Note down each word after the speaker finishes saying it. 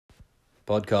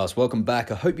Podcast. Welcome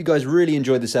back. I hope you guys really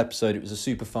enjoyed this episode. It was a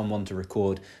super fun one to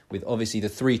record with obviously the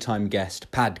three-time guest,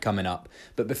 Pad, coming up.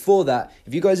 But before that,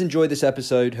 if you guys enjoyed this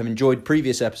episode, have enjoyed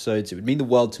previous episodes, it would mean the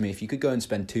world to me if you could go and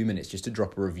spend 2 minutes just to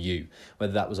drop a review,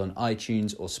 whether that was on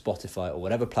iTunes or Spotify or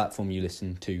whatever platform you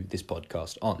listen to this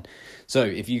podcast on. So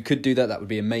if you could do that, that would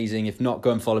be amazing. If not,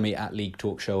 go and follow me at leaguE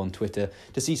Talk Show on Twitter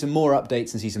to see some more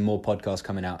updates and see some more podcasts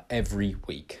coming out every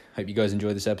week. Hope you guys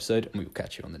enjoyed this episode, and we will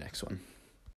catch you on the next one.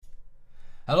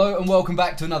 Hello and welcome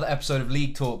back to another episode of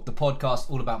leaguE Talk, the podcast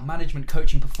all about management,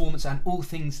 coaching, performance and all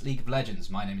things League of Legends.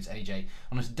 My name is AJ.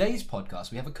 On today's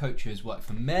podcast we have a coach who has worked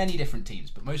for many different teams,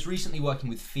 but most recently working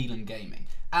with Phelan Gaming,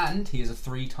 and he is a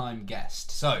three-time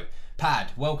guest. So,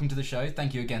 Pad, welcome to the show.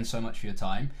 Thank you again so much for your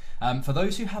time. For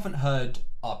those who haven't heard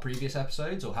our previous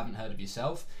episodes or haven't heard of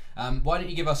yourself, why don't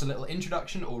you give us a little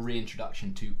introduction or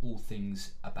reintroduction to all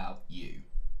things about you?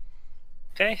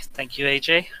 Okay, thank you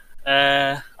AJ.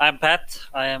 I'm Pat.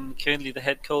 I am currently the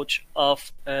head coach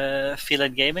of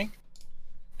Phelan Gaming.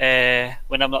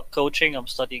 When I'm not coaching, I'm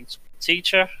studying to be a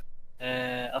teacher.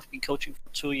 I've been coaching for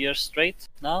 2 years straight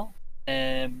now.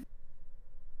 I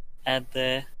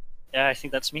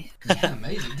think that's me. Yeah,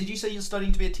 amazing. Did you say you're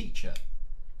studying to be a teacher?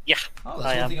 Yeah. Oh,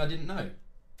 that's one thing I didn't know.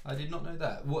 I did not know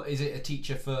that. What is it? A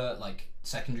teacher for like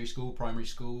secondary school, primary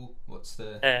school? What's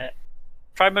the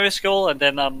primary school, and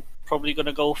then I'm probably going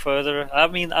to go further. I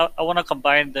mean, I want to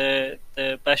combine the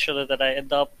bachelor that I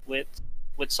end up with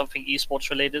something esports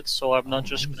related, so I'm not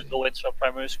just going to go into a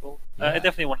primary school. Yeah. I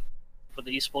definitely want to for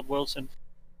the esport worlds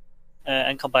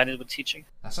and combine it with teaching.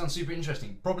 That sounds super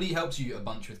interesting. Probably helps you a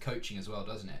bunch with coaching as well,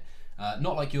 doesn't it?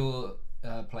 Not like your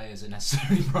players are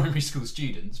necessarily primary school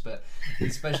students, but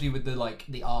especially with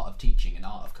the art of teaching and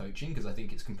art of coaching, because I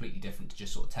think it's completely different to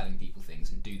just sort of telling people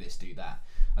things and do this, do that.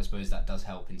 I suppose that does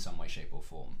help in some way, shape or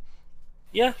form.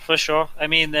 Yeah, for sure. I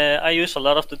mean, I use a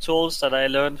lot of the tools that I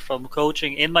learned from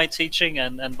coaching in my teaching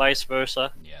and vice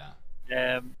versa.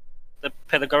 Yeah. The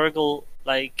pedagogical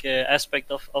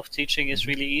aspect of teaching is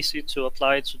really easy to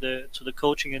apply to the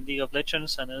coaching in League of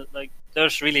Legends, and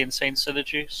there's really insane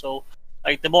synergy. So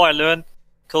the more I learn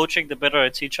coaching, the better a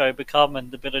teacher I become,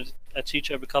 and the better a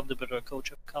teacher I become, the better a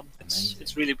coach I become.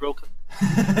 It's really broken.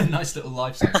 Nice little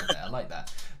life cycle there. I like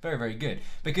that. Very, very good.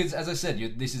 Because as I said,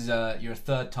 you're a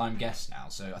third-time guest now,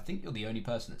 so I think you're the only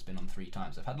person that's been on 3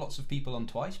 times. I've had lots of people on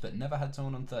twice, but never had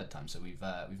someone on third time. So we've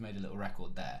made a little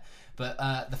record there. But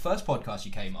the first podcast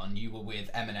you came on, you were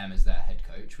with Eminem as their head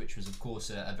coach, which was of course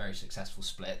a very successful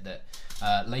split that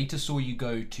later saw you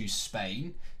go to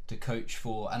Spain to coach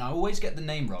for, and I always get the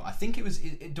name wrong. I think it was.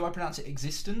 Do I pronounce it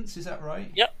x6tence? Is that right?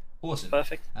 Yep. Awesome.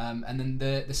 Perfect. And then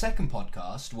the second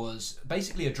podcast was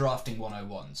basically a drafting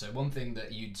 101. So one thing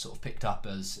that you'd sort of picked up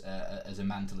as a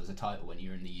mantle, as a title when you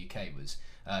were in the UK was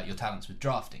your talents with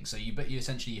drafting. So you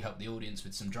essentially helped the audience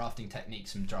with some drafting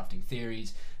techniques, some drafting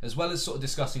theories, as well as sort of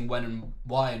discussing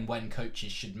why and when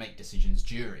coaches should make decisions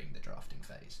during the drafting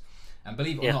phase. And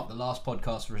believe it or not, the last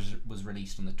podcast was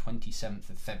released on the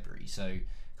 27th of February. So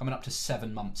coming up to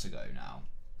 7 months ago now,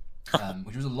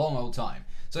 which was a long old time.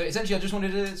 So essentially I just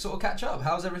wanted to sort of catch up.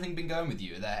 How's everything been going with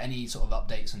you? Are there any sort of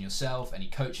updates on yourself, any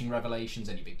coaching revelations,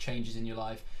 any big changes in your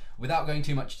life? Without going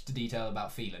too much into detail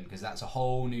about Phelan, because that's a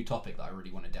whole new topic that I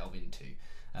really want to delve into.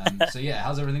 So yeah,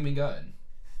 how's everything been going?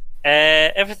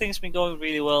 Everything's been going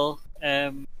really well.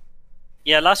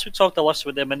 Last we talked I was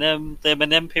with Eminem. The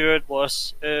Eminem period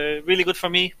was really good for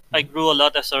me. I grew a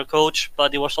lot as a coach,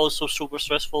 but it was also super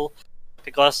stressful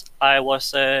because I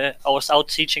was out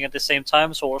teaching at the same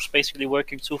time, so I was basically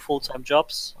working 2 full-time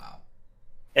jobs. Wow.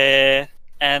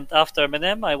 And after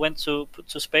Eminem, I went to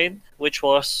Spain, which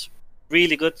was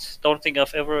really good. Don't think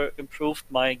I've ever improved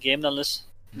my game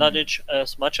knowledge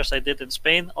as much as I did in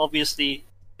Spain. Obviously,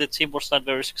 the team was not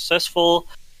very successful.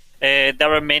 There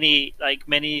were many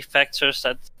factors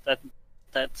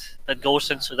that goes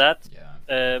into that.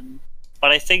 Yeah.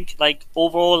 But I think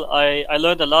overall I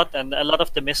learned a lot, and a lot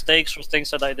of the mistakes were things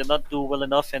that I did not do well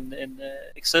enough in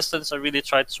x6tence. I really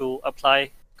tried to apply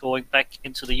going back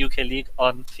into the UK League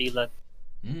on Phelan.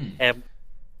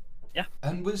 Yeah.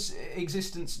 And was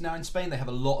x6tence, now in Spain they have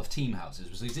a lot of team houses.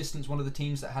 Was x6tence one of the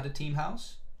teams that had a team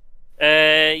house?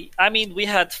 I mean, we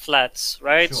had flats,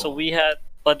 right? Sure. So we had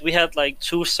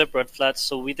 2 separate flats,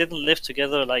 so we didn't live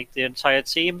together like the entire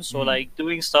team. So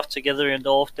doing stuff together in the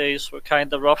off days were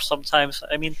kind of rough sometimes.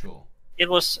 I mean, sure.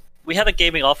 We had a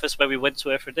gaming office where we went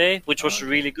to every day, which was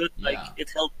really good. Yeah.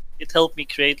 It helped me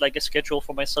create a schedule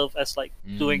for myself as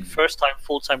doing first time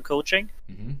full-time coaching.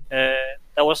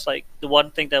 That was the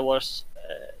one thing that was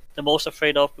the most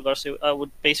afraid of, because I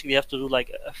would basically have to do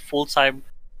a full-time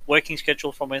working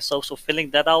schedule for myself. So filling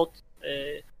that out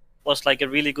was like a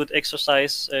really good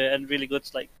exercise and really good,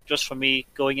 like, just for me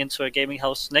going into a gaming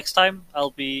house next time.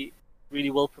 I'll be really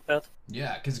well prepared.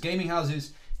 Yeah, because gaming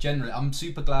houses generally, I'm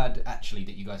super glad actually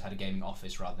that you guys had a gaming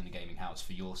office rather than a gaming house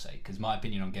for your sake. Because my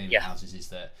opinion on gaming houses is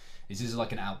that this is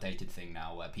like an outdated thing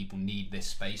now, where people need this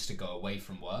space to go away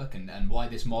from work, and why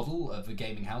this model of a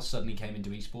gaming house suddenly came into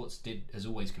esports has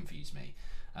always confused me.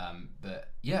 But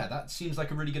yeah, that seems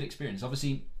like a really good experience.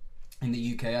 Obviously, in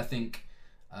the UK, I think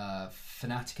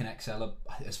Fnatic and XL are,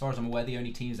 as far as I'm aware, the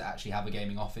only teams that actually have a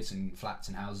gaming office and flats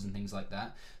and houses and things like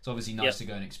that. It's obviously nice to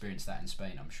go and experience that in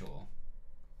Spain, I'm sure.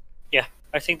 Yeah,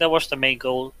 I think that was the main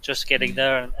goal, just getting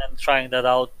there and trying that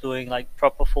out, doing like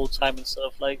proper full-time instead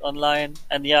of like online.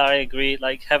 And yeah, I agree,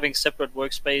 like having separate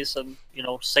workspace and, you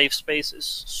know, safe space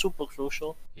is super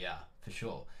crucial. Yeah, for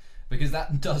sure. Because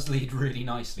that does lead really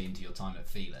nicely into your time at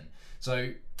Phelan. So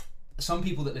some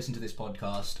people that listen to this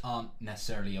podcast aren't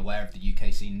necessarily aware of the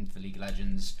UK scene for League of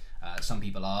Legends. Some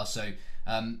people are. So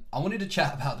I wanted to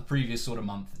chat about the previous sort of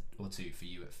month or two for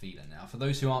you at Phelan. Now, for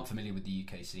those who aren't familiar with the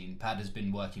UK scene, Pad has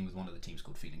been working with one of the teams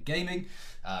called Phelan Gaming.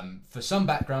 For some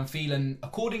background, Phelan,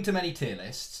 according to many tier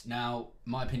lists, now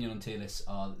my opinion on tier lists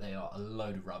are they are a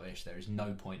load of rubbish. There is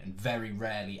no point and very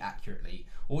rarely accurately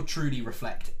or truly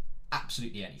reflect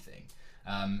absolutely anything.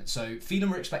 So Phelan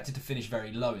were expected to finish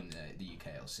very low in the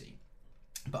UKLC.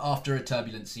 But after a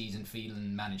turbulent season,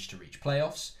 Phelan managed to reach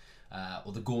playoffs,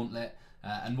 or the Gauntlet,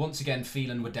 and once again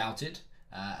Phelan were doubted,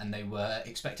 and they were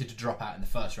expected to drop out in the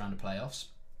first round of playoffs.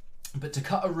 But to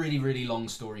cut a really, really long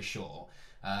story short,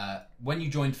 when you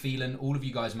joined Phelan, all of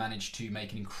you guys managed to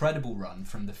make an incredible run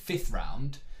from the fifth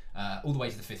round, all the way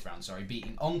to the fifth round,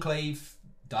 beating Enclave,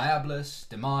 Diabolus,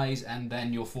 Demise, and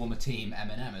then your former team,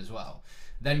 M&M, as well.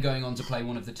 Then going on to play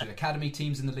one of the two academy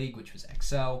teams in the league, which was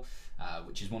XL,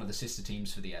 which is one of the sister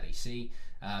teams for the LEC.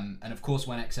 And of course,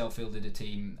 when XL fielded a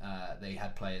team, they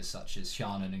had players such as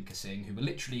Hyanan and Kasing, who were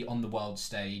literally on the world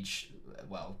stage.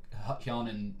 Well,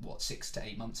 Hyanan, 6 to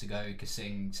 8 months ago,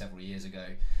 Kasing several years ago,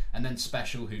 and then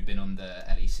Special, who'd been on the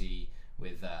LEC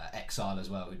with Exile as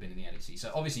well, who'd been in the LEC. So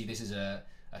obviously this is a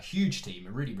huge team,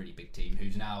 a really, really big team,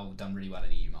 who's now done really well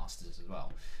in EU Masters as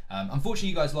well. Unfortunately,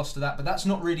 you guys lost to that, but that's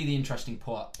not really the interesting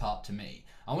part to me.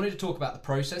 I wanted to talk about the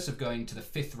process of going to the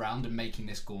fifth round and making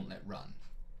this gauntlet run.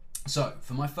 So,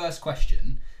 for my first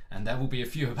question, and there will be a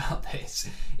few about this,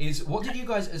 is what did you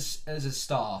guys as a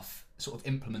staff sort of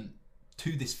implement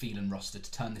to this Phelan roster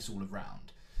to turn this all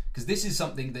around? Because this is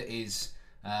something that is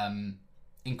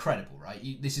incredible,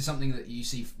 right? This is something that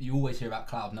you always hear about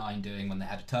Cloud9 doing when they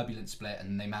had a turbulent split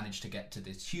and they managed to get to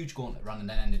this huge gauntlet run and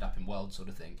then ended up in World sort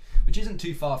of thing, which isn't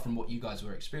too far from what you guys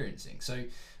were experiencing. So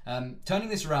turning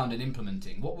this around and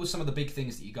implementing, what were some of the big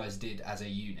things that you guys did as a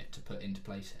unit to put into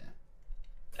place here?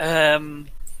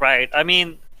 Right. I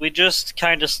mean, we just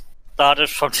kind of started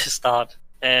from the start.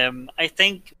 I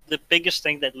think the biggest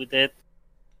thing that we did,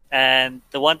 and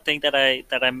the one thing that I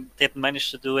didn't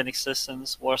manage to do in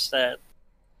x6tence, was that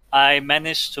I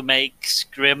managed to make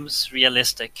scrims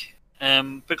realistic.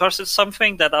 Because it's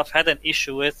something that I've had an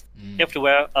issue with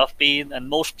everywhere I've been, and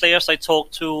most players I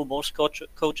talk to, most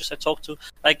coaches I talk to,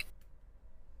 like,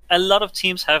 a lot of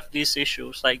teams have these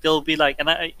issues. Like, they'll be like, and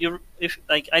I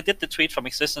did the tweet from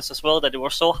x6tence as well, that it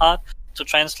was so hard to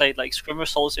translate like scrim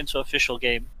results into official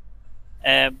game.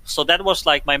 So that was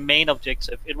like my main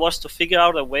objective. It was to figure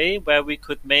out a way where we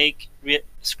could make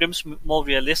scrims more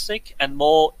realistic and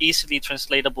more easily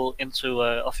translatable into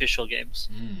official games.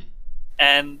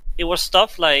 And it was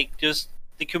stuff like just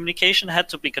the communication had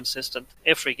to be consistent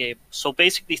every game. So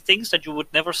basically, things that you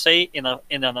would never say in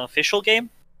an official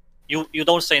game, you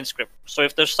don't say in script. So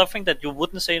if there's something that you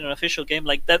wouldn't say in an official game,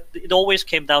 like that, it always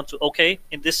came down to, okay,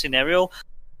 in this scenario,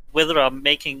 whether I'm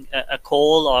making a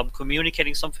call or I'm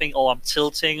communicating something or I'm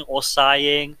tilting or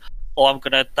sighing or I'm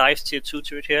going to dive tier 2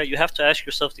 to it here, you have to ask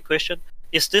yourself the question,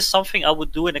 is this something I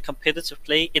would do in a competitive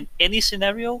play in any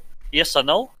scenario? Yes or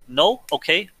no? No?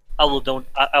 Okay, I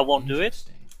won't do it.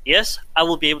 Yes, I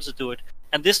will be able to do it.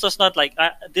 And this does not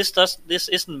this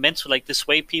isn't meant to like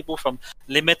dissuade people from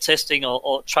limit testing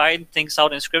or trying things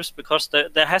out in scripts, because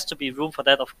there has to be room for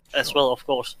that as well, of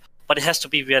course. But it has to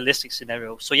be realistic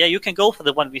scenario. So yeah, you can go for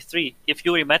the 1v3 if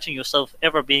you imagine yourself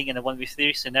ever being in a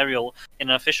 1v3 scenario in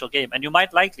an official game, and you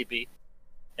might likely be.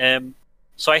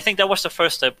 So I think that was the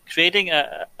first step, creating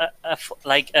a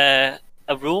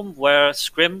room where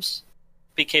scrims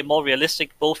became more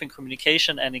realistic, both in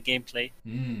communication and in gameplay.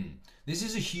 This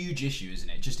is a huge issue, isn't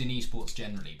it? Just in esports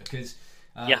generally, because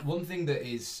one thing that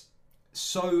is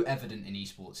so evident in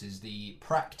esports is the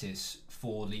practice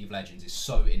for League of Legends is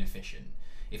so inefficient.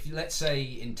 If you, let's say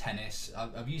in tennis,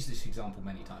 I've used this example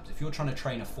many times, if you're trying to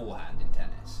train a forehand in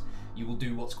tennis, you will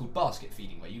do what's called basket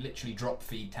feeding, where you literally drop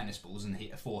feed tennis balls and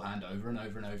hit a forehand over and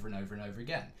over and over and over and over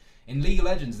again. In League of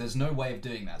Legends, there's no way of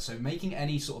doing that. So making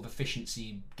any sort of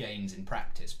efficiency gains in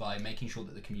practice by making sure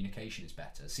that the communication is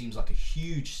better seems like a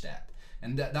huge step.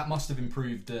 And that must have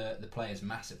improved the players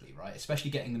massively, right?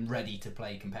 Especially getting them ready to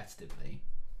play competitively.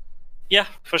 Yeah,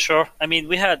 for sure. I mean,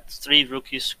 we had 3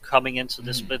 rookies coming into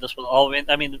the split as well.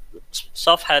 I mean,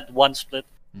 Sof had 1 split,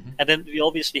 and then we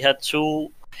obviously had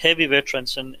 2 heavy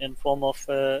veterans in form of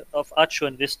Achu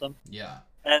and Wisdom. Yeah.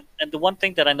 And the one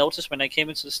thing that I noticed when I came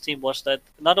into this team was that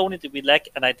not only did we lack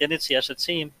an identity as a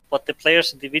team, but the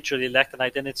players individually lacked an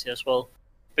identity as well.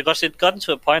 Because it got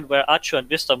to a point where Achu and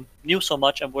Wisdom knew so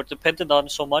much and were dependent on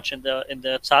so much in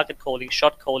the target calling,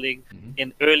 shot calling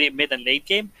in early, mid, and late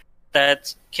game,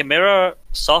 that Chimera,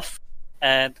 Sof,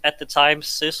 and at the time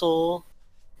Sizzle,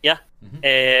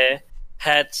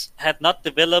 had not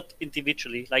developed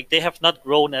individually. Like, they have not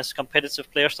grown as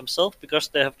competitive players themselves because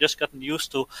they have just gotten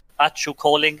used to Achu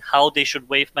calling how they should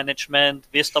wave management,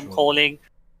 Wisdom calling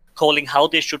how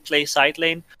they should play side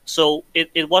lane. So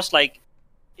it was like,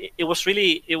 it was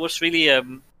really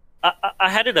I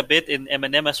had it a bit in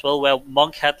M&M as well, where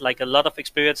Monk had like a lot of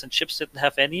experience and Chips didn't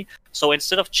have any. So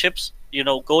instead of Chips,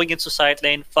 going into side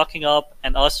lane, fucking up,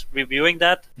 and us reviewing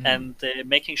that and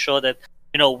making sure that,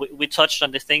 we touched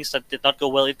on the things that did not go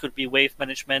well. It could be wave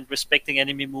management, respecting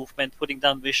enemy movement, putting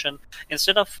down vision.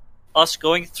 Instead of us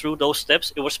going through those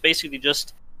steps, it was basically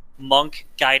just Monk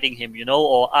guiding him,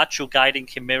 or Achu guiding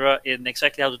Chimera in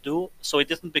exactly how to do. So it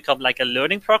didn't become like a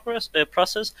learning process.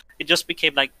 It just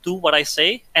became like, do what I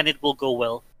say and it will go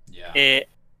well. Yeah.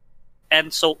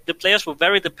 And so the players were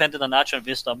very dependent on Achu and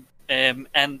Wisdom.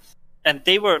 And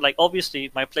they were like, obviously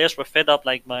my players were fed up,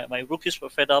 like my rookies were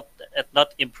fed up at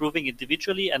not improving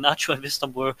individually, and Achu and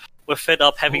Wisdom were fed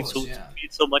up having to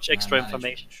feed so much extra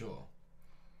information. Sure.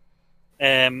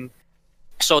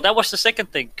 So that was the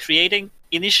second thing,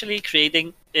 initially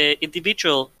creating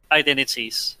individual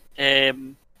identities.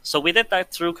 So we did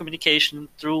that through communication,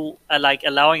 through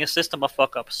allowing a system of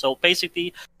fuck-ups. So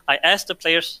basically, I asked the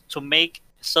players to make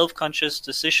self-conscious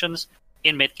decisions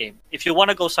in mid-game. If you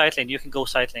want to go side lane, you can go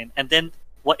side lane. And then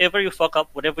whatever you fuck up,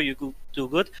 whatever you do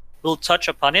good, we'll touch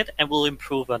upon it and we'll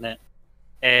improve on it.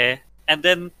 And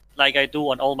then, like I do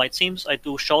on all my teams, I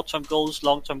do short-term goals,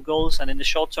 long-term goals. And in the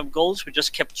short-term goals, we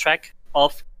just kept track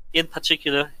of, in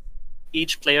particular,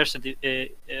 each player's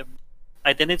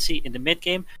identity in the mid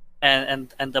game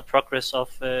and the progress of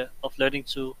learning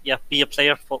to be a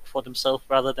player for themselves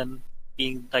rather than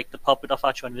being like the puppet of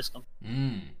Achu and Wisdom.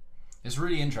 It's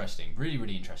really interesting,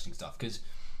 really interesting stuff, because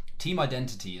team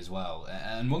identity as well.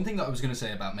 And one thing that I was going to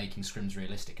say about making scrims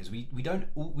realistic is we don't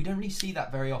really see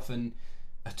that very often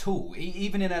at all.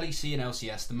 Even in LEC and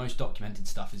LCS, the most documented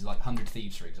stuff is like 100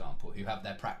 Thieves, for example, who have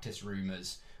their practice room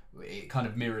as it kind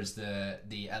of mirrors the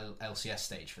LCS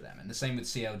stage for them. And the same with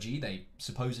CLG. They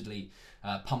supposedly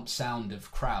pump sound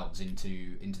of crowds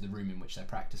into the room in which they're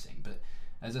practicing. But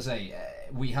as I say,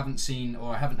 we haven't seen,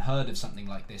 or I haven't heard of something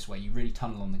like this where you really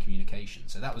tunnel on the communication.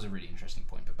 So that was a really interesting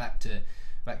point. But back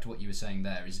to what you were saying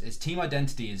there, is team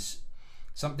identity is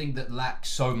something that lacks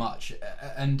so much,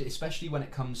 and especially when it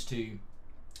comes to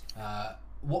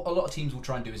what a lot of teams will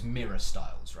try and do is mirror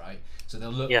styles, right? So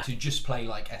they'll look to just play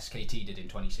like SKT did in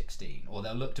 2016, or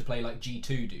they'll look to play like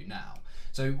G2 do now.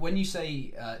 So when you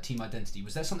say team identity,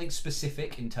 was there something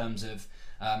specific in terms of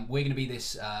we're going to be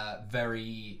this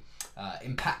very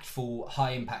impactful,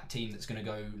 high-impact team that's going to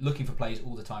go looking for plays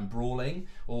all the time, brawling,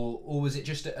 or was it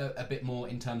just a bit more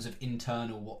in terms of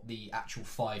internal, what the actual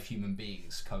 5 human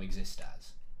beings coexist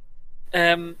as?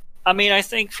 I mean, I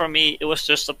think for me, it was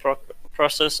just a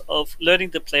process of learning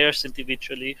the players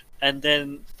individually and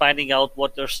then finding out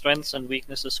what their strengths and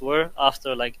weaknesses were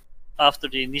after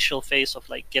the initial phase of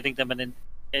like getting them an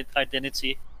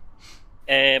identity.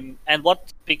 And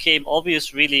what became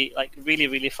obvious really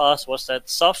fast was that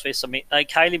Sof is a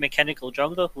highly mechanical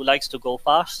jungler who likes to go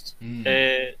fast.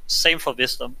 Same for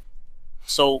Wisdom.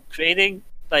 So creating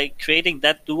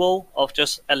that duo of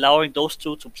just allowing those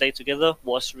two to play together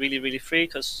was really free,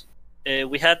 because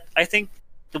we had, I think,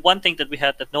 the one thing that we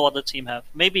had that no other team have.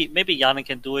 Maybe Yana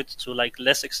can do it to like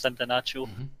less extent than Achu.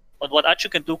 But what Achu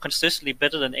can do consistently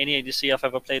better than any ADC I've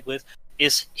ever played with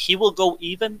is he will go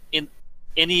even in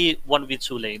any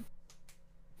 1v2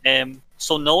 lane.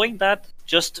 So knowing that,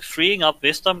 just freeing up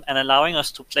Wisdom and allowing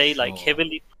us to play like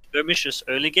heavily skirmishes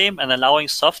early game and allowing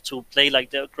Soft to play like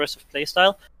the aggressive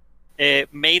playstyle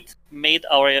made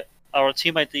our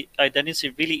team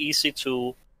identity really easy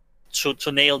to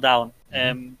nail down.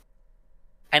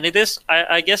 And it is,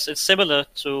 I guess it's similar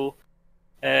to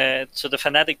to the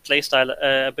Fnatic playstyle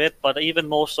a bit, but even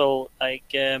more so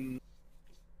like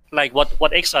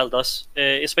what Exile does,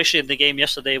 especially in the game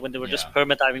yesterday when they were just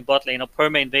perma-diving bot lane or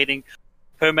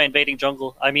perma-invading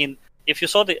jungle. I mean, if you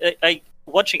saw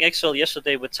watching Exile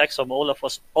yesterday with Taxom Olaf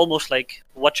was almost like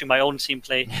watching my own team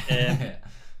play.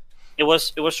 It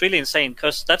was really insane,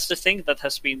 because that's the thing that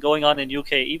has been going on in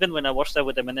UK. Even when I watched that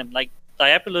with Eminem, like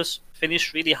Diabolus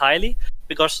finished really highly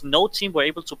because no team were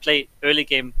able to play early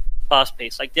game fast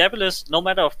pace. Like Diabolus, no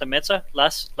matter of the meta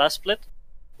last split,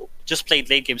 just played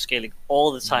late game scaling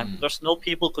all the time because no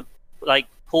people could like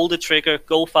pull the trigger,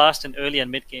 go fast in early and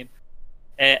mid game.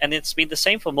 And it's been the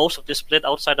same for most of the split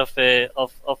outside of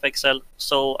XL.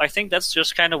 So I think that's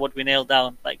just kind of what we nailed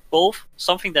down. Like both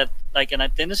something that like an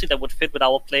identity that would fit with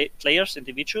our players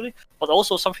individually, but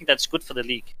also something that's good for the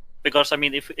league. Because I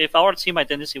mean, if our team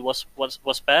identity was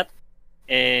bad,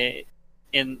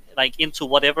 into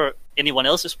whatever anyone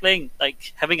else is playing,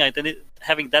 like having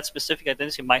that specific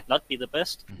identity might not be the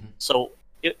best. So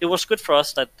it was good for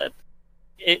us that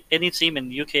any team in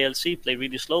UKLC play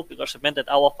really slow, because it meant that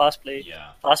our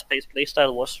fast-paced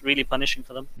playstyle was really punishing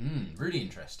for them. Really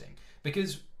interesting,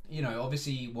 because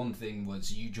obviously one thing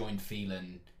was you joined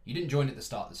Phelan. You didn't join at the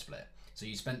start of the split, so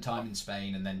you spent time in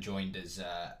Spain and then joined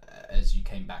as you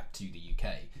came back to the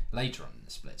UK later on in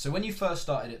the split. So when you first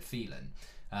started at Phelan,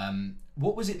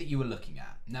 what was it that you were looking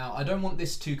at? Now, I don't want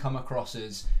this to come across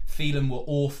as Phelan were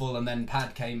awful and then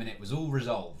Pad came and it was all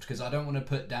resolved, because I don't want to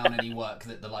put down any work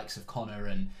that the likes of Connor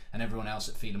and everyone else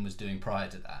at Phelan was doing prior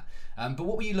to that. But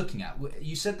what were you looking at?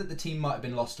 You said that the team might have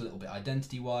been lost a little bit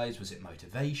identity-wise. Was it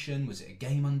motivation? Was it a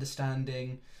game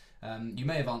understanding? You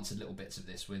may have answered little bits of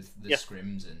this with the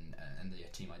scrims and the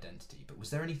team identity, but was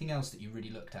there anything else that you really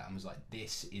looked at and was like,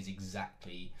 this is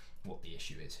exactly what the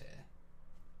issue is here?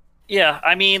 Yeah,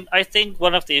 I mean, I think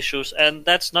one of the issues, and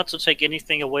that's not to take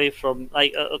anything away from,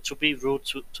 to be rude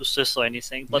to Sis or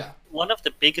anything, but one of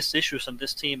the biggest issues on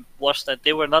this team was that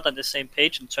they were not on the same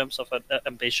page in terms of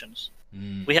ambitions.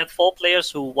 We had 4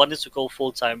 players who wanted to go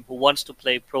full-time, who wants to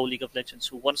play Pro League of Legends,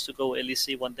 who wants to go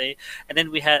LEC one day, and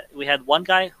then we had one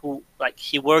guy who, like,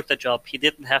 he worked a job, he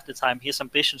didn't have the time, his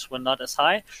ambitions were not as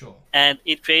high, and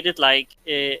it created,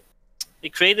 the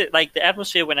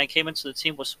atmosphere when I came into the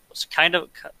team was kind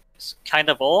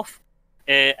of off,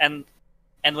 and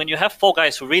when you have 4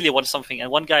 guys who really want something and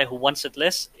one guy who wants it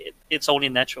less, it's only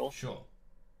natural.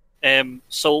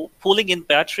 So pulling in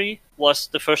battery was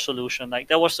the first solution. Like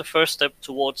that was the first step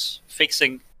towards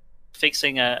fixing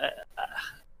a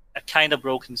kind of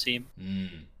broken team.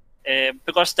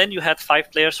 Because then you had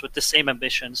 5 players with the same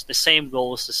ambitions, the same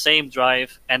goals, the same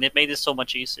drive, and it made it so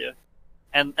much easier.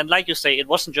 And like you say, it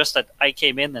wasn't just that I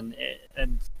came in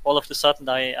and all of a sudden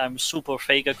I'm super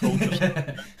Faker coach or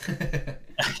something.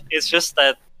 It's just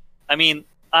that, I mean,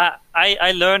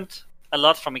 I learned a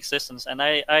lot from x6tence, and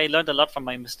I learned a lot from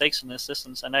my mistakes in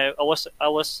x6tence, and I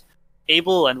was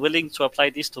able and willing to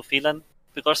apply this to Phelan,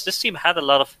 because this team had a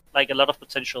lot of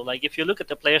potential. Like if you look at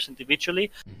the players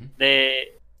individually,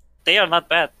 they are not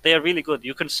bad. They are really good.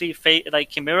 You can see, like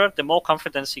Chimera, the more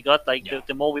confidence he got,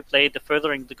 the more we played, the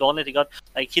furthering the gauntlet he got.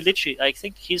 Like he literally, I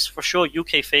think he's for sure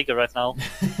UK Faker right now.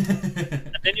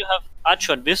 And then you have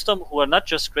Acho and Wisdom, who are not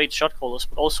just great shot callers,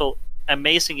 but also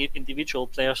amazing individual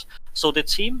players. So the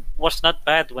team was not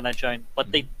bad when I joined,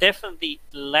 but they definitely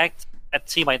lacked a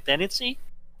team identity,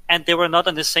 and they were not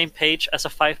on the same page as a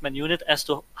 5-man unit as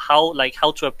to how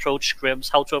to approach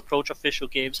scrims, how to approach official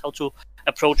games, how to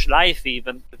approach life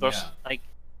even, because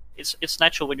it's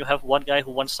natural when you have one guy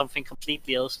who wants something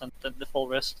completely else than the full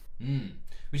rest.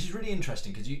 Which is really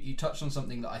interesting, because you touched on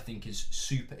something that I think is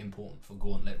super important for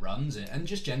gauntlet runs and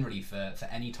just generally for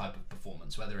any type of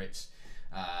performance, whether it's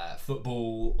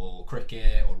football or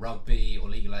cricket or rugby or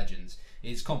League of Legends,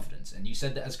 is confidence. And you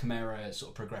said that as Chimera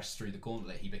sort of progressed through the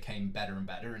gauntlet, he became better and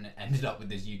better and ended up with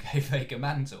this UK Faker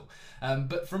mantle.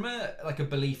 But from a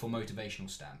belief or motivational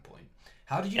standpoint,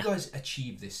 how did you guys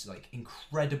achieve this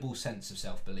incredible sense of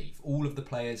self-belief? All of the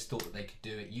players thought that they could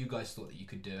do it. You guys thought that you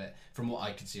could do it, from what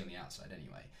I could see on the outside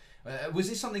anyway. Was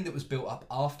this something that was built up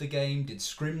after game? Did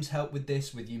scrims help with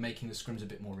this, with you making the scrims a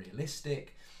bit more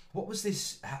realistic? What was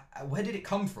this? Where did it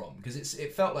come from? Because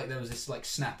it felt like there was this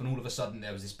snap, and all of a sudden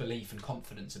there was this belief and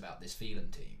confidence about this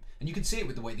Phelan team. And you could see it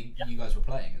with the way that you guys were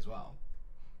playing as well.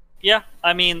 Yeah,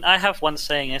 I mean, I have one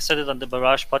saying, I said it on the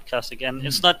Barrage podcast again,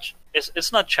 it's not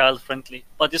it's not child friendly,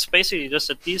 but it's basically just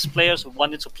that these players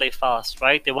wanted to play fast,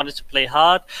 right? They wanted to play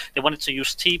hard. They wanted to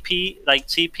use TP, like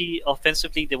TP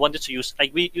offensively. They wanted to use,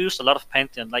 like, we used a lot of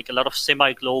Pantheon, like a lot of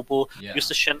semi-global, use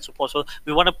the Shen support. So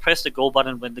we want to press the go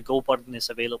button when the go button is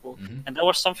available. And that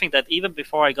was something that even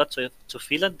before I got to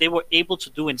Phelan, they were able to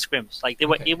do in scrims. Like, they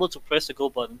were able to press the go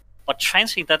button. But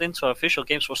translating that into official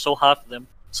games was so hard for them.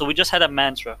 So we just had a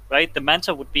mantra, right? The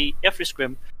mantra would be every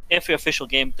scrim, every official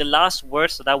game, the last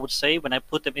words that I would say when I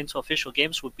put them into official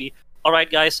games would be, all right,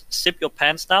 guys, zip your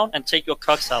pants down and take your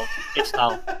cocks out. It's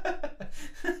now.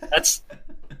 That's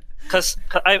because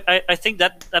I think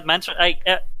that mantra,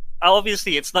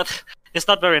 obviously it's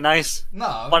not very nice.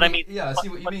 No, but I mean, yeah, I see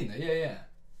what you mean. Yeah.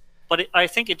 But I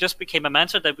think it just became a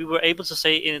mantra that we were able to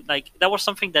say in, like, that was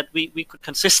something that we could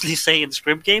consistently say in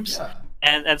scrim games. Yeah.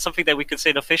 And something that we could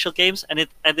say in official games, and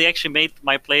they actually made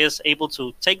my players able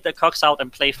to take their cocks out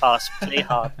and play fast, play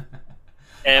hard.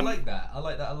 I like that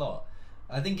a lot.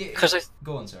 I think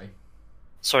go on,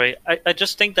 sorry. I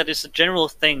just think that it's a general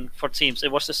thing for teams.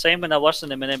 It was the same when I was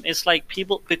in M&M. It's like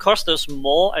people, because there's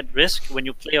more at risk when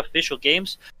you play official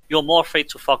games, you're more afraid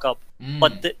to fuck up.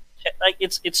 But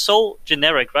it's so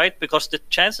generic, right? Because the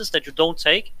chances that you don't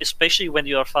take, especially when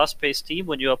you're a fast-paced team,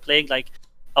 when you are playing like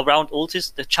around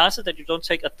ultis, the chances that you don't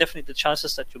take are definitely the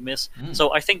chances that you miss.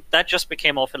 So I think that just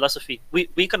became our philosophy. We're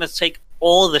going to take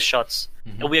all the shots,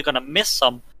 and we're going to miss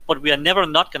some, but we are never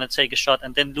not going to take a shot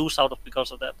and then lose out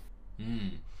because of that.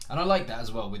 And I like that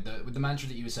as well with the mantra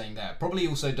that you were saying there. Probably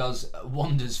also does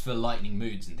wonders for lightning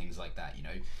moods and things like that. You know,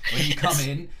 when you come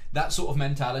in, that sort of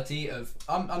mentality of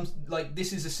I'm like,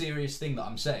 this is a serious thing that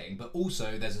I'm saying, but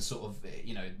also there's a sort of,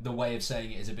 you know, the way of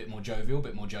saying it is a bit more jovial, a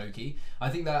bit more jokey. I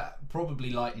think that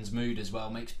probably lightens mood as well,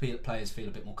 makes players feel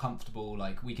a bit more comfortable.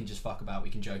 Like, we can just fuck about, we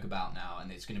can joke about now,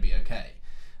 and it's going to be okay.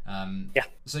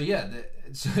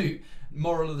 So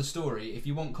moral of the story, if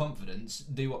you want confidence,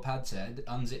 do what Pad said,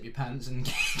 unzip your pants and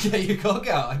get your cock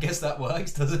out. I guess that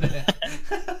works, doesn't it?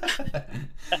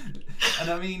 And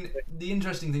I mean, the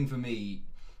interesting thing for me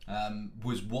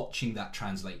was watching that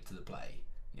translate to the play.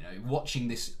 You know, watching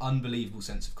this unbelievable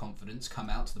sense of confidence come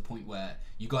out to the point where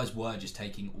you guys were just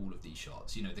taking all of these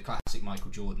shots. You know, the classic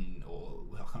Michael Jordan, or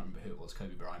I can't remember who it was,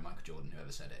 Kobe Bryant, Michael Jordan,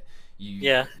 whoever said it.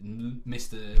 You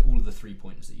miss all of the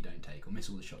 3-pointers that you don't take, or miss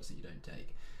all the shots that you don't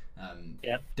take.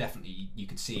 Definitely, you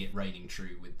could see it raining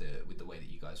true with the way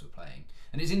that you guys were playing.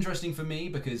 And it's interesting for me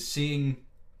because seeing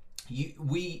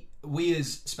we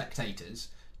as spectators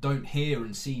don't hear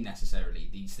and see necessarily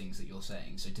these things that you're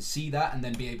saying. So to see that and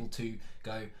then be able to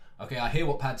go, okay, I hear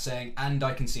what Pad's saying and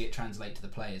I can see it translate to the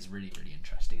play is really, really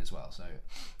interesting as well. So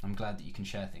I'm glad that you can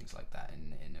share things like that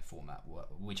in a format,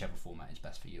 whichever format is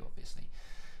best for you, obviously.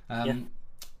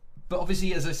 But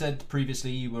obviously, as I said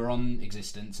previously, you were on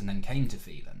x6tence and then came to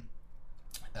Phelan.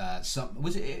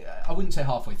 Was it? I wouldn't say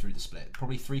halfway through the split.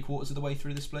 Probably 3/4 of the way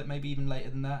through the split, maybe even later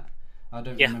than that. I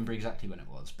don't remember exactly when it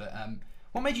was. But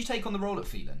what made you take on the role at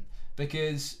Phelan?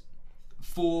 Because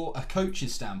for a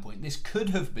coach's standpoint, this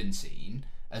could have been seen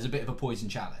as a bit of a poison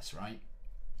chalice, right?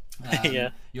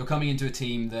 You're coming into a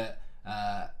team that,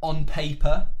 on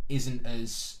paper, isn't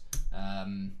as...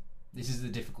 this is the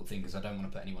difficult thing, because I don't want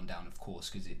to put anyone down, of course,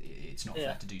 because it's not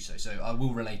fair to do so. So I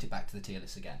will relate it back to the tier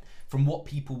list again. From what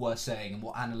people were saying and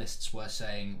what analysts were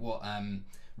saying, what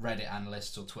Reddit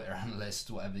analysts or Twitter analysts,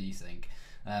 whatever you think,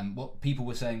 what people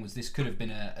were saying was this could have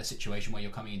been a situation where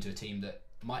you're coming into a team that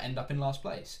might end up in last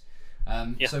place.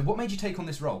 So what made you take on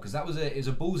this role? Because that was it was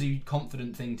a ballsy,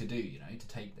 confident thing to do, you know, to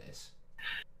take this.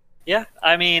 Yeah,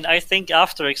 I mean, I think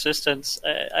after x6tence,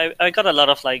 I got a lot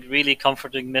of like really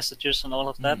comforting messages and all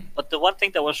of that. But the one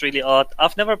thing that was really odd,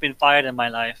 I've never been fired in my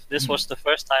life. This was the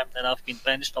first time that I've been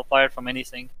benched or fired from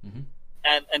anything.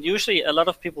 And usually a lot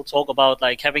of people talk about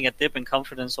like having a dip in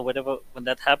confidence or whatever when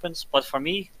that happens. But for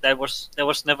me, that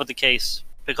was never the case,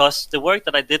 because the work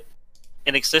that I did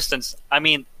in x6tence, I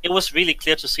mean, it was really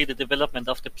clear to see the development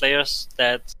of the players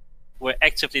that were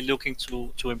actively looking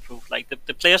to improve. Like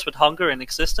the players with hunger in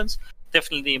x6tence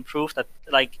definitely improved that,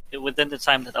 like, within the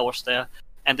time that I was there.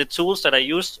 And the tools that I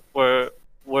used were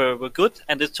good,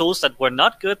 and the tools that were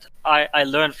not good, I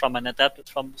learned from and adapted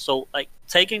from. So like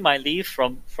taking my leave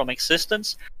from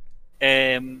x6tence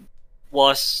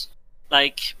was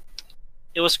like,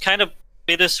 it was kind of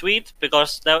bittersweet,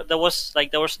 because there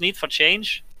was need for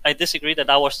change. I disagree that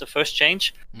was the first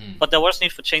change, but there was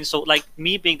need for change. So, like,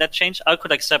 me being that change, I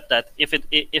could accept that if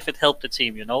it helped the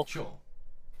team, you know. Sure.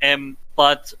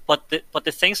 But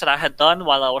the things that I had done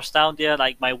while I was down there,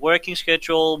 like my working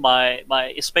schedule, my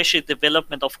especially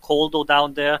development of Coldo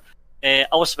down there,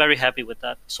 I was very happy with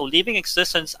that. So leaving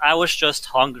x6tence, I was just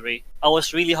hungry. I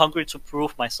was really hungry to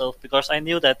prove myself, because I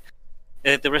knew that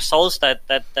the results that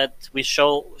we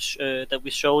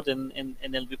showed in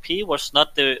LVP was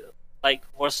not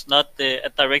a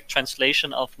direct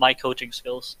translation of my coaching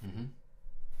skills.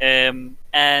 And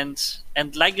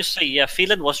like you say, yeah,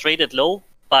 Phelan was rated low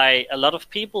by a lot of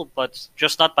people, but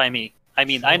just not by me. I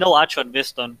mean, I know Archer and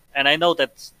Viston, and I know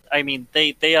that. I mean,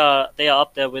 they are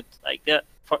up there with like at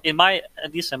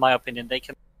least in my opinion, they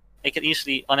can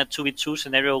easily on a 2v2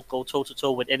 scenario go toe to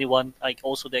toe with anyone. Like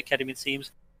also the academy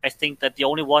teams. I think that the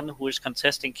only one who is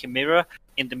contesting Chimera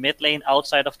in the mid lane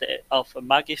outside of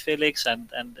Magi Felix and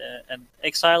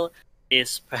Exile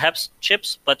is perhaps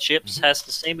Chips, but Chips has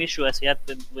the same issue as he had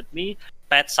with me.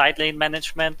 Bad side lane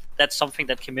management. That's something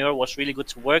that Chimera was really good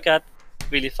to work at,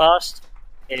 really fast.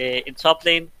 In top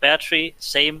lane, Battery,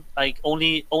 same. Like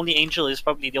only Angel is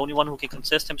probably the only one who can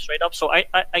contest him straight up. So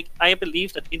I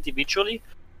believe that individually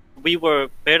we were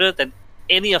better than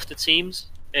any of the teams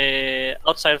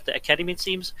outside of the academy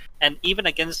teams, and even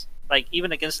against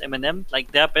M&M,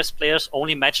 like their best players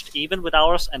only matched even with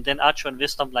ours, and then Archer and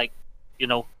Wisdom, like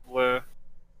were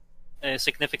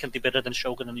significantly better than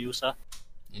Shogun and Yusa.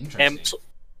 Interesting.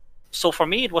 So for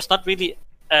me, it was not really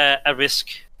a risk.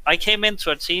 I came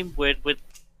into a team with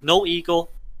no ego,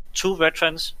 2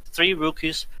 veterans, 3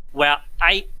 rookies, where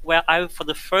I for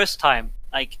the first time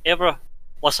like ever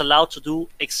was allowed to do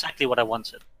exactly what I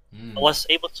wanted. I was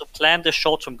able to plan the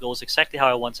short-term goals exactly how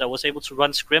I wanted. I was able to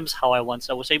run scrims how I wanted.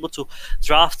 I was able to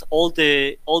draft all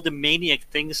the maniac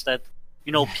things that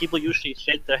people usually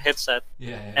shake their heads at.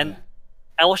 And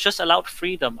I was just allowed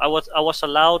freedom. I was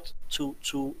allowed to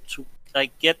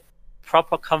like get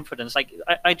proper confidence. Like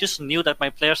I just knew that my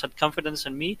players had confidence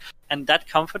in me, and that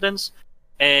confidence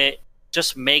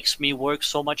just makes me work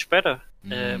so much better.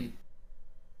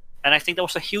 And I think that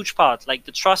was a huge part. Like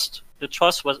the trust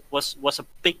was a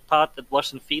big part that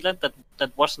was in Phelan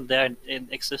that wasn't there in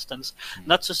Existence.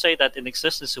 Not to say that in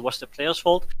Existence it was the players'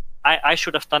 fault. I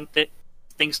should have done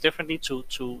things differently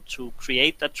to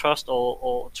create that trust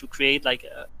or to create like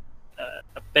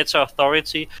a better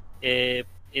authority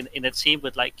in a team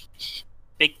with like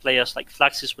big players like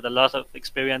Flaxis with a lot of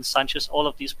experience, Sanchez, all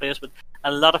of these players with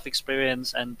a lot of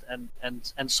experience and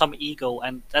some ego,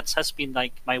 and that has been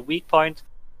like my weak point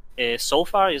so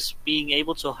far, is being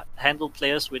able to handle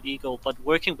players with ego. But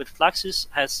working with Flaxis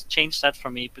has changed that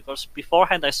for me, because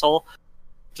beforehand I saw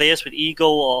players with ego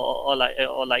or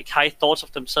like high thoughts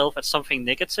of themselves as something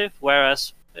negative,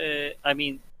 whereas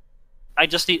I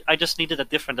just needed a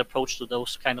different approach to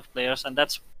those kind of players, and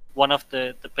that's one of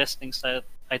the best things that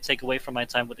I take away from my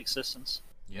time with Existence.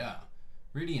 Yeah,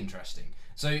 really interesting.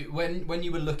 So when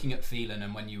you were looking at Phelan,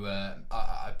 and when you were,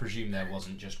 I presume there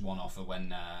wasn't just one offer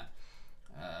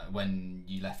when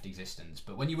you left Existence,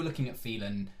 but when you were looking at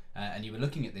Phelan and you were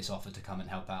looking at this offer to come and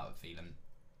help out at Phelan,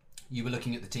 you were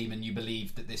looking at the team and you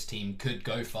believed that this team could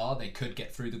go far, they could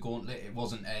get through the gauntlet. It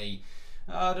wasn't I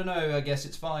don't know, I guess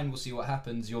it's fine, we'll see what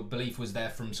happens. Your belief was there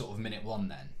from sort of minute one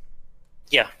then?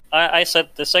 Yeah, I said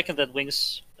the second that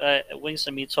Wings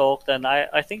and me talked, and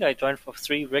I think I joined for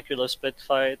 3 regular split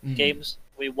fight games.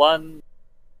 We won,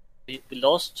 we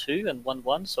lost 2 and won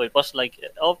 1, so it was like,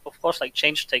 of course, like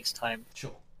change takes time.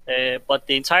 Sure. But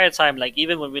the entire time, like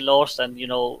even when we lost, and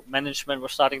management were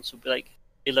starting to be like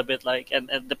feel a bit like, and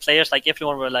the players, like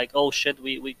everyone were like, oh shit,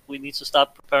 we need to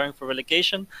start preparing for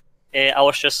relegation. I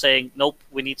was just saying, nope,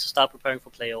 we need to start preparing for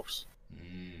playoffs.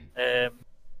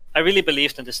 I really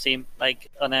believed in this team,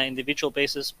 like on an individual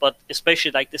basis, but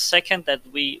especially like the second that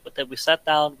we sat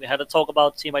down, we had a talk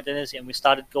about team identity, and we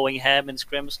started going ham in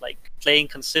scrims, like playing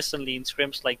consistently in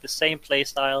scrims, like the same play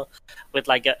style with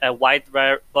like a wide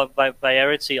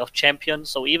variety of champions.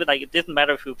 So even like it didn't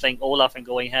matter if we were playing Olaf and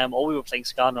going ham, or we were playing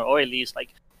Skarner or Elise,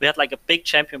 like we had like a big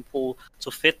champion pool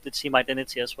to fit the team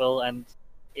identity as well, and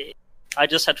I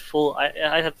just had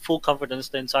I had full confidence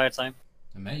the entire time.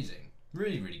 Amazing.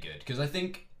 Really, really good, because I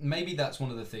think maybe that's one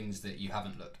of the things that you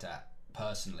haven't looked at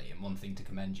personally, and one thing to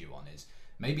commend you on is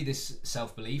maybe this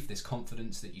self-belief, this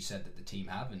confidence that you said that the team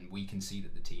have, and we can see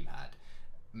that the team had,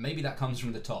 maybe that comes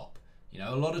from the top.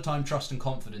 A lot of time trust and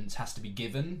confidence has to be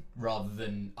given rather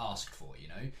than asked for.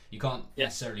 You can't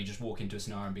necessarily just walk into a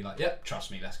scenario and be like, yep, trust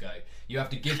me, let's go. You have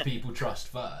to give people trust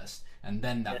first, and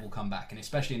then that will come back. And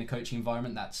especially in a coaching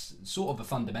environment, that's sort of a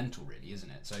fundamental, really, isn't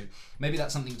it? So maybe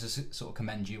that's something to sort of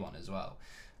commend you on as well.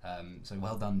 So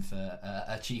well done for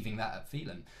achieving that at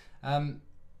Phelan.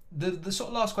 The sort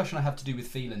of last question I have to do with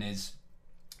Phelan is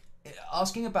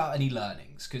asking about any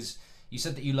learnings, because you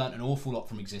said that you learnt an awful lot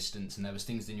from Existence, and there was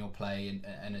things in your play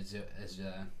and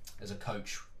as a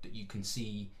coach that you can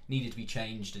see needed to be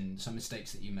changed, and some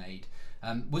mistakes that you made.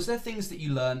 Was there things that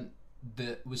you learnt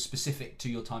that was specific to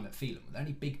your time at Phelan? Were there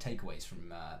any big takeaways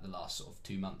from the last sort of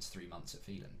 3 months at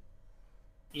Phelan?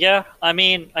 Yeah, I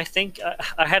mean, I think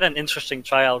I had an interesting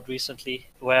tryout recently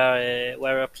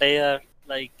where a player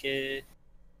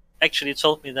actually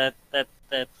told me that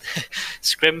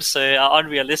scrims are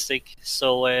unrealistic,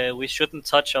 so we shouldn't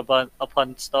touch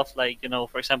upon stuff like,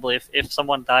 for example, if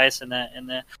someone dies in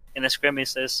a scrim, he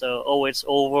says, "Oh, it's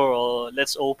over," or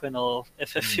 "Let's open," or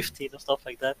FF15 or stuff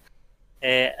like that.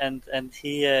 And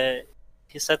he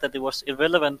said that it was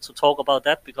irrelevant to talk about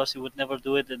that because he would never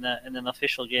do it in an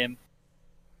official game.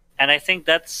 And I think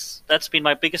that's been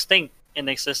my biggest thing in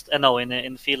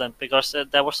in Phelan, because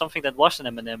that was something that was in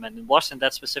M&M, and it was in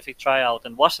that specific tryout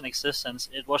and was in x6tence.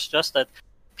 It was just that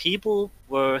people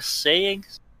were saying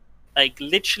like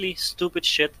literally stupid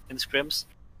shit in scrims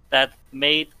that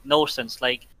made no sense.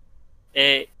 Like,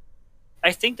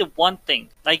 I think the one thing,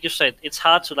 like you said, it's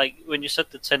hard to, like when you said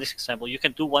the tennis example, you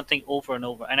can do one thing over and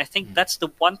over, and I think that's the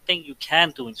one thing you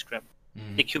can do in scrim.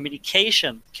 The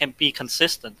communication can be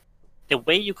consistent. The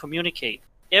way you communicate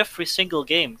every single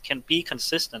game can be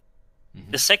consistent.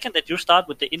 The second that you start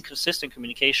with the inconsistent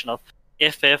communication of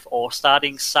FF, or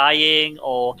starting sighing,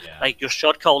 or like your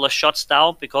shot caller shuts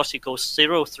down because he goes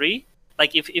 0-3,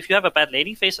 like if you have a bad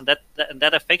laning phase and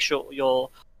that affects your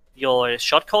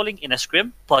shot calling in a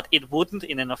scrim, but it wouldn't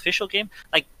in an official game,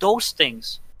 like those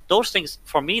things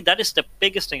for me, that is the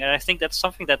biggest thing, and I think that's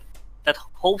something that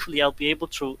hopefully I'll be able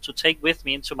to take with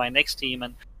me into my next team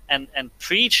and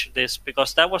preach this,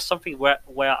 because that was something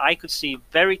where I could see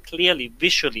very clearly,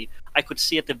 visually, I could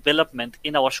see a development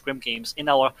in our scrim games, in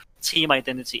our team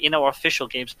identity, in our official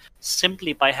games,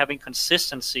 simply by having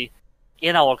consistency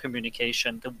in our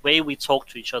communication, the way we talk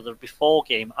to each other before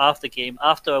game,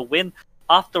 after a win,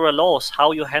 after a loss,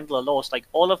 how you handle a loss, like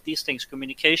all of these things.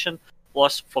 Communication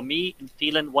was, for me, in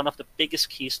Phelan, one of the biggest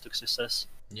keys to success.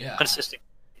 Yeah. Consistent.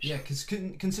 Yeah, because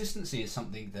consistency is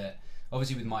something that,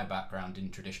 obviously with my background in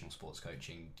traditional sports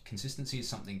coaching, consistency is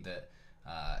something that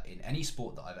in any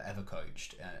sport that I've ever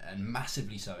coached, and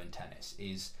massively so in tennis,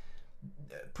 is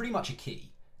pretty much a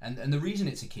key. And the reason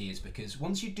it's a key is because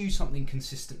once you do something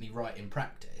consistently right in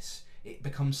practice, it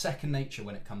becomes second nature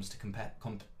when it comes to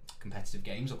competitive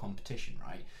games or competition,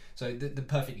 right? So the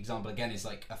perfect example again is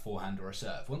like a forehand or a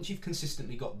serve. Once you've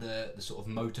consistently got the sort of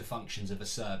motor functions of a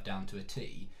serve down to a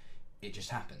T, it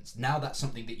just happens. Now that's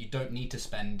something that you don't need to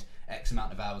spend X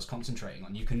amount of hours concentrating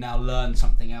on. You can now learn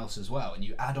something else as well, and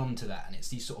you add on to that, and it's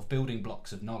these sort of building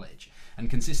blocks of knowledge. And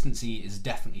consistency is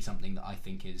definitely something that I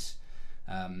think is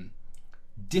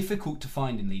difficult to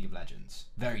find in League of Legends.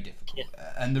 Very difficult.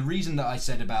 Yeah. And the reason that I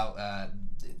said about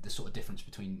the sort of difference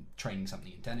between training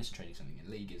something in tennis and training something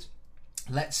in League is,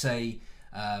 let's say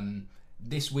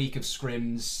this week of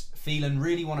scrims, Phelan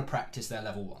really want to practice their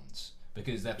level 1s,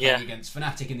 because they're playing against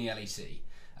Fnatic in the LEC,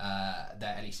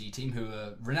 their LEC team, who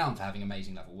are renowned for having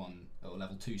amazing level 1 or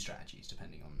level 2 strategies,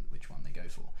 depending on which one they go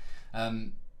for.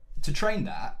 To train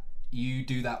that, you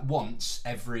do that once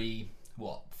every,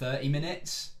 30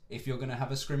 minutes? If you're going to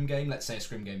have a scrim game, let's say a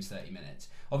scrim game's 30 minutes.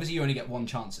 Obviously, you only get one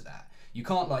chance at that. You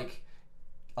can't, like,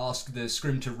 ask the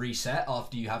scrim to reset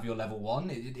after you have your level 1.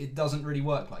 It doesn't really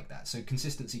work like that. So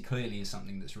consistency clearly is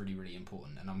something that's really, really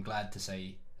important. And I'm glad to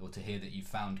say, or to hear, that you've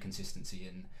found consistency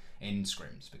in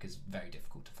scrims, because very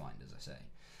difficult to find, as I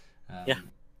say.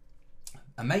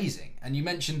 Amazing. And you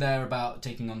mentioned there about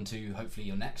taking on to hopefully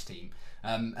your next team.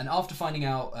 And after finding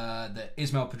out that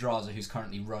Ismail Pedraza, who's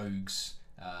currently Rogue's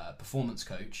performance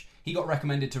coach, he got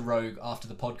recommended to Rogue after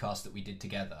the podcast that we did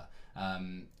together.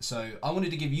 So I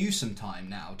wanted to give you some time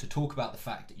now to talk about the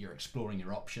fact that you're exploring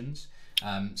your options.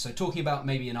 So talking about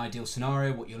maybe an ideal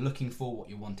scenario, what you're looking for, what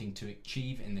you're wanting to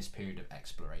achieve in this period of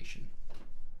exploration.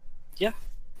 Yeah.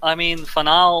 I mean, for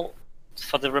now,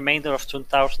 for the remainder of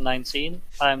 2019,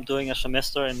 I'm doing a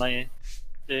semester in my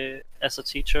as a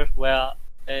teacher, where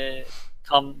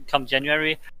come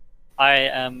January,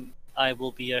 I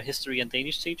will be a history and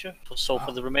Danish teacher. So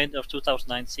for the remainder of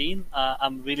 2019,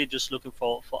 I'm really just looking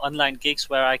for online gigs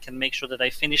where I can make sure that I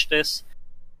finish this.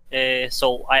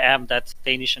 So I am that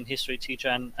Danish and history teacher,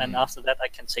 and after that I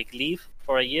can take leave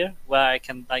for a year where I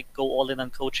can like go all in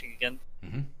on coaching again.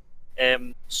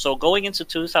 So going into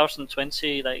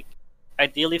 2020, like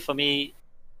ideally for me,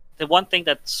 the one thing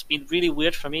that's been really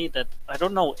weird for me that I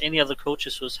don't know any other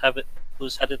coaches who's had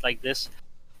it like this,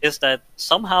 is that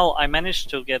somehow I managed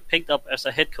to get picked up as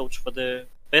a head coach for the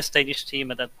best Danish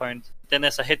team at that point, then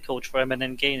as a head coach for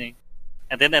M&N Gaming,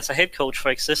 and then as a head coach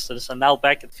for x6tence, and now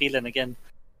back at Phelan again.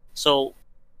 So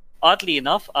oddly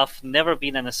enough, I've never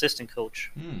been an assistant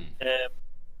coach.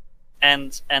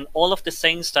 and all of the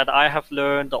things that I have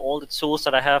learned, all the tools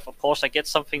that I have, of course, I get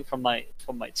something from my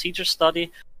teacher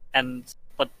study,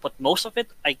 but most of it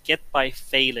I get by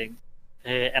failing,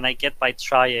 and I get by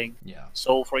trying. Yeah.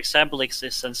 So, for example,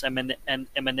 x6tence and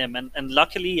M&M, and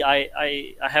luckily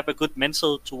I have a good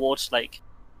mental towards like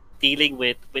dealing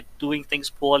with doing things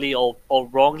poorly or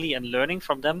wrongly and learning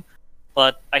from them.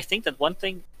 But I think that one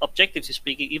thing, objectively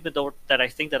speaking, even though that I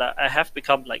think that I have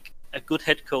become like a good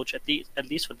head coach at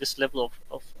least for this level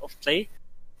of play,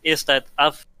 is that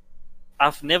I've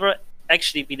never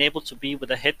actually been able to be with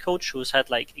a head coach who's had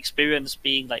like experience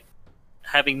being like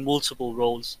having multiple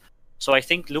roles. So I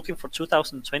think looking for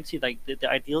 2020, like the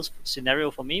ideal scenario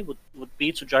for me would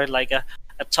be to join like a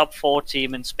top 4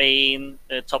 team in Spain,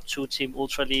 a top 2 team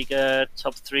Ultraliga,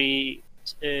 top 3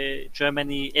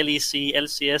 Germany, LEC,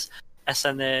 LCS, as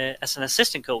an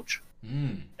assistant coach,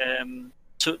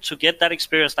 to get that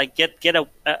experience, like get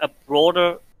a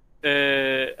broader,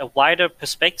 a wider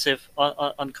perspective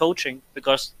on coaching,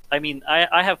 because I mean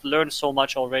I have learned so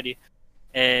much already,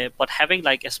 but having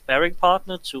like a sparring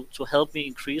partner to help me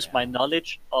increase my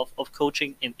knowledge of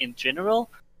coaching in general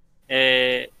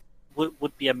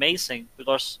would be amazing,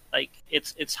 because like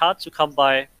it's hard to come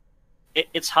by.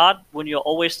 It's hard when you're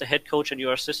always the head coach and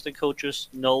your assistant coaches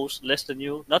knows less than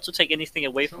you. Not to take anything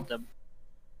away from them,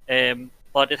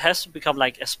 but it has to become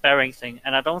like a sparring thing.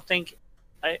 And I don't think,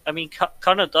 I mean,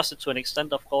 Connor does it to an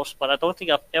extent, of course, but I don't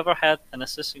think I've ever had an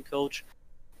assistant coach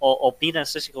or been an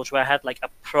assistant coach where I had like a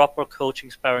proper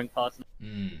coaching sparring partner.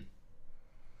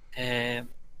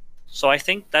 So I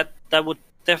think that would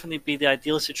definitely be the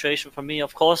ideal situation for me.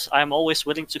 Of course, I'm always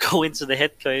willing to go into the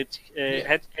head coach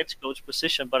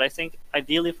position, but I think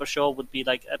ideally for sure would be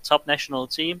like a top national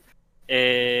team,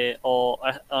 or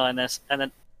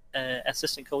an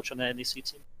assistant coach on an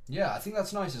LEC team. Yeah, I think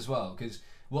that's nice as well, because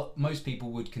what most people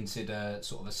would consider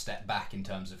sort of a step back in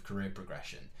terms of career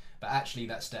progression, but actually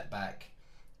that step back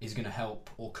is going to help,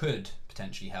 or could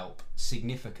potentially help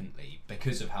significantly,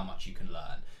 because of how much you can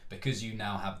learn, because you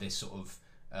now have this sort of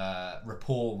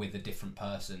rapport with a different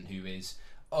person who is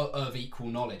of equal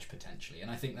knowledge potentially.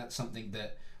 And I think that's something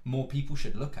that more people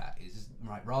should look at, is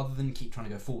right, rather than keep trying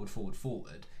to go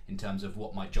forward in terms of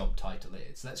what my job title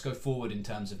is, let's go forward in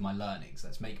terms of my learnings.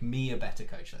 Let's make me a better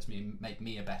coach, make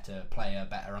me a better player,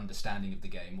 better understanding of the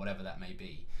game, whatever that may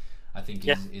be. I think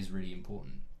is really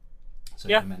important. So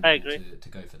I agree to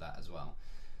go for that as well.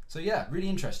 So yeah, really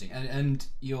interesting. And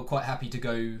you're quite happy to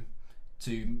go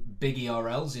to big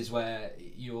ERLs is where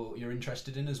you're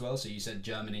interested in as well. So you said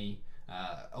Germany,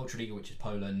 Ultraliga, which is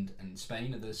Poland, and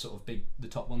Spain are the sort of the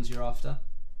top ones you're after.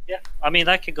 Yeah, I mean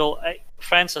I could go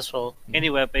France as well,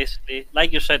 anywhere basically.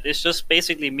 Like you said, it's just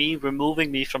basically me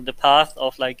removing me from the path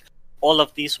of like all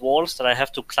of these walls that I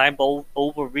have to climb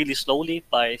over really slowly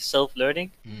by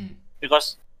self-learning,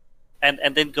 because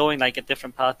and then going like a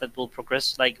different path that will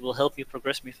progress, like will help me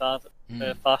progress me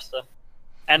faster.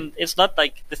 And it's not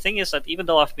like, the thing is that even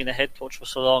though I've been a head coach for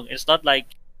so long, it's not like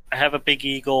I have a big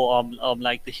ego. I'm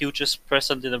like the hugest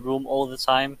person in the room all the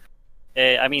time.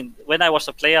 I mean, when I was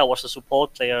a player, I was a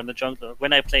support player and a jungler.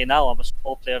 When I play now, I'm a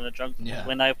support player and a jungler. Yeah.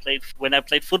 When I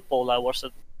played football, I was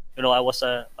a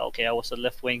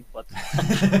left wing, but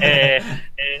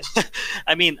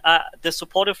I mean, the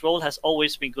supportive role has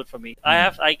always been good for me.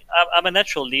 I'm a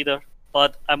natural leader,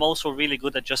 but I'm also really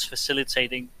good at just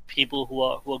facilitating people who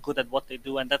are good at what they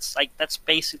do, and that's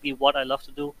basically what I love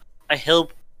to do.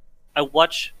 I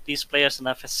watch these players and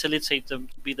I facilitate them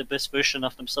to be the best version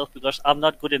of themselves, because I'm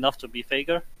not good enough to be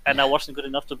Faker, and I wasn't good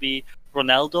enough to be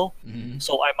Ronaldo.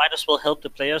 So I might as well help the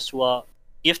players who are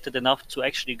gifted enough to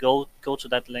actually go to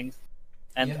that length.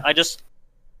 And I just,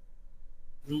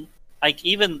 like,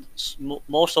 even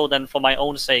more so than for my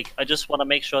own sake, I just want to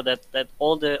make sure that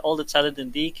all the talent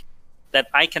in league that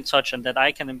I can touch and that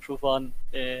I can improve on,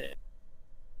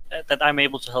 that I'm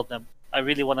able to help them. I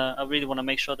really wanna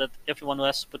make sure that everyone who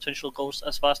has potential goes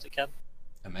as far as they can.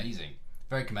 Amazing,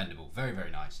 very commendable, very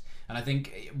very nice. And I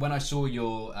think when I saw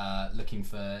your looking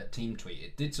for team tweet,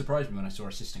 it did surprise me when I saw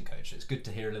assistant coach. So it's good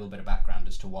to hear a little bit of background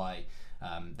as to why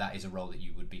that is a role that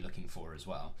you would be looking for as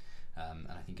well. And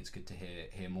I think it's good to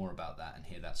hear more about that and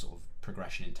hear that sort of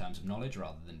progression in terms of knowledge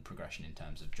rather than progression in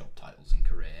terms of job titles and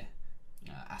career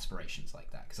aspirations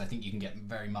like that. Because I think you can get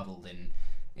very muddled in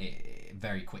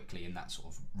very quickly in that sort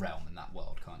of realm, in that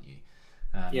world, can't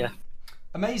you?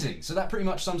 Amazing. So that pretty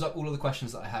much sums up all of the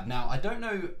questions that I have. Now, I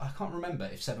can't remember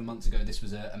if 7 months ago this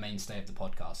was a mainstay of the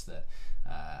podcast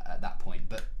at that point,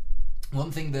 but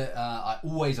one thing that I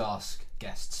always ask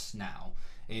guests now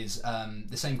is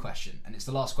the same question, and it's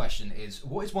the last question, is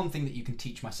what is one thing that you can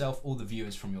teach myself or the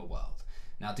viewers from your world?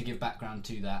 Now, to give background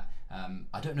to that,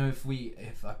 I don't know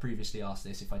if I previously asked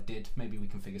this. If I did, maybe we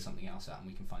can figure something else out and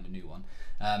we can find a new one.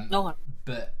 No.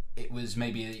 But it was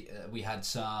maybe we had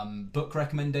some book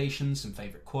recommendations, some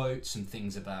favourite quotes, some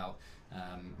things about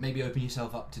maybe open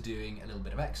yourself up to doing a little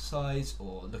bit of exercise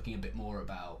or looking a bit more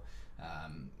about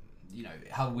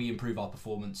how we improve our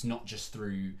performance, not just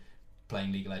through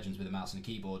playing League of Legends with a mouse and a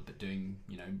keyboard, but doing,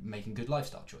 making good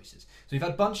lifestyle choices. So we've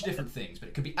had a bunch of different things, but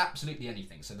it could be absolutely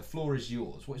anything. So the floor is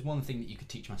yours. What is one thing that you could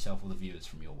teach myself or the viewers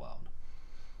from your world?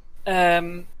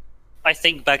 I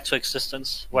think back to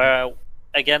x6tence, where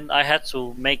again I had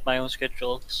to make my own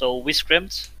schedule. So we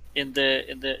scrimmed in the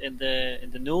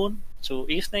noon to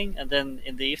evening, and then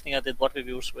in the evening I did what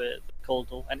reviews with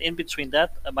Coldo. And in between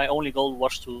that, my only goal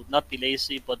was to not be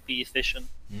lazy but be efficient.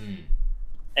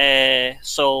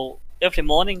 So every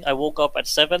morning I woke up at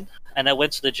 7 and I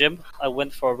went to the gym. I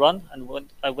went for a run and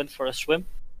I went for a swim.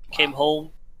 Wow. Came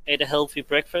home, ate a healthy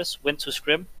breakfast, went to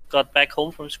scrim, got back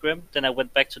home from scrim. Then I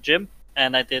went back to gym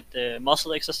and I did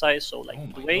muscle exercise, so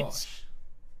like the weights. Gosh.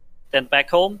 Then back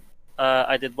home,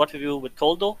 I did what review with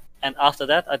Coldo, and after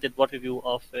that I did what review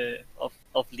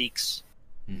of leagues.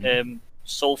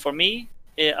 So for me,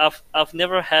 I've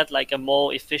never had like a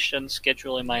more efficient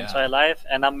schedule in my entire life,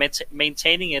 and I'm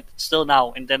maintaining it still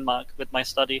now in Denmark with my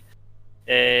study.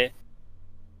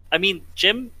 I mean,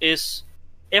 gym is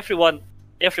everyone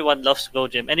loves to go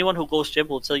gym. Anyone who goes gym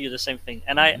will tell you the same thing,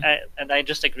 and I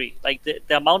just agree. Like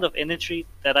the amount of energy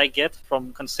that I get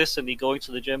from consistently going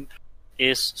to the gym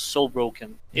is so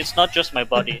broken. It's not just my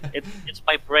body; it's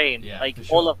my brain,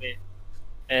 all of it.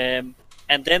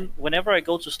 And then whenever I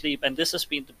go to sleep, and this has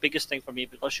been the biggest thing for me,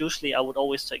 because usually I would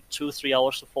always take 2-3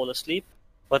 hours to fall asleep,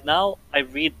 but now I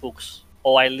read books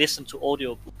or I listen to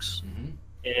audiobooks.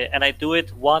 And I do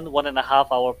it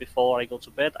 1.5 hours before I go to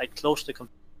bed. I close the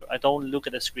computer. I don't look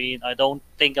at the screen. I don't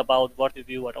think about what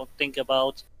review. I don't think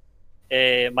about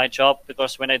my job,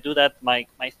 because when I do that, my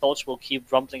thoughts will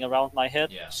keep rumbling around my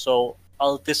head. Yeah. So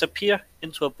I'll disappear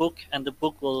into a book, and the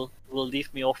book will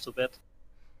leave me off to bed.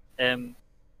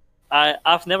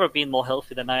 I've never been more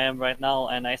healthy than I am right now,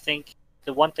 and I think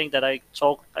the one thing that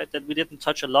that we didn't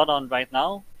touch a lot on right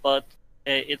now, but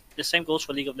the same goes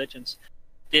for League of Legends.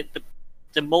 The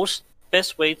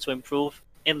best way to improve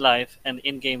in life and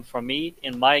in game for me,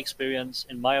 in my experience,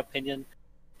 in my opinion,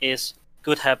 is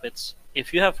good habits.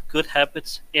 If you have good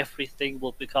habits, everything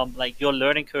will become like your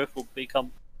learning curve will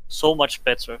become so much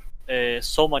better,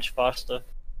 so much faster.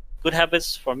 Good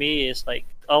habits for me is like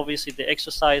obviously the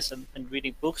exercise and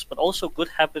reading books, but also good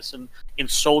habits in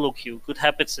solo queue, good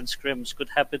habits in scrims, good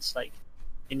habits like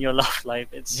in your love life.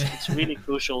 It's really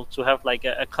crucial to have like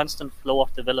a constant flow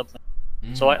of development.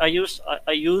 So I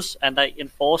use and I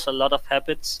enforce a lot of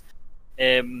habits,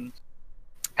 and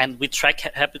we track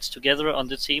habits together on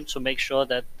the team to make sure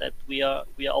that we are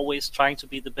always trying to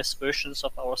be the best versions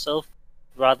of ourselves,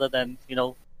 rather than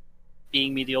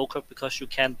being mediocre, because you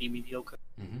can be mediocre.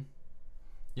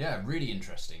 Yeah, really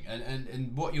interesting.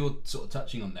 And what you're sort of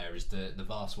touching on there is the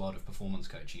vast world of performance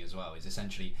coaching as well. Is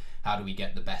essentially how do we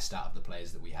get the best out of the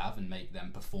players that we have and make them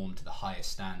perform to the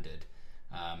highest standard,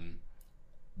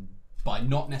 by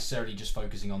not necessarily just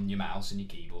focusing on your mouse and your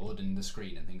keyboard and the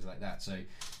screen and things like that. So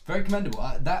very commendable.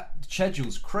 That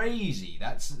schedule's crazy.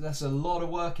 That's a lot of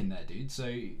work in there, dude. So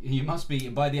you must be,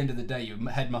 by the end of the day, your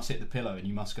head must hit the pillow and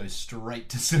you must go straight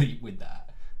to sleep with that.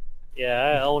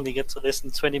 Yeah, I only get to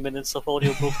listen 20 minutes of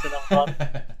audiobooks and I'm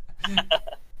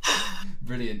done.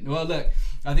 Brilliant. Well, look,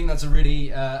 I think that's a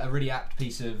really apt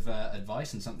piece of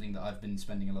advice, and something that I've been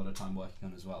spending a lot of time working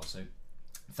on as well. So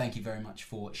thank you very much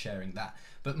for sharing that.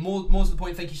 But more to the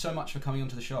point, thank you so much for coming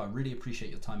onto the show. I really appreciate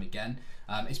your time again.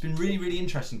 It's been really, really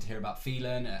interesting to hear about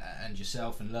Phelan and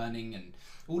yourself and learning and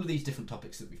all of these different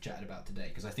topics that we've chatted about today,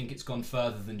 because I think it's gone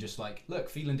further than just like, look,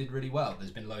 Phelan did really well.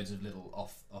 There's been loads of little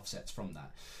offsets from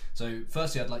that. So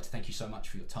firstly, I'd like to thank you so much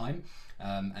for your time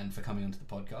and for coming onto the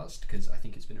podcast, because I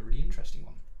think it's been a really interesting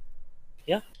one.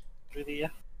 Yeah, really, yeah.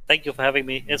 Thank you for having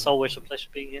me. It's always a pleasure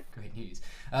being here. Great news.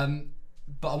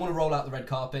 But I want to roll out the red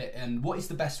carpet, and what is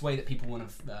the best way that people want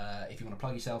to, if you want to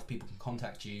plug yourself, people can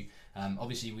contact you?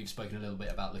 Obviously, we've spoken a little bit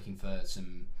about looking for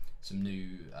some new,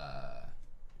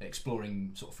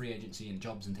 exploring sort of free agency and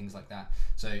jobs and things like that.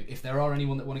 So if there are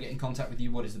anyone that want to get in contact with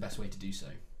you, what is the best way to do so?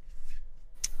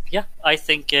 Yeah, I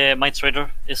think my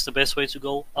Twitter is the best way to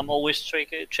go. I'm always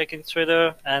checking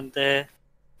Twitter, and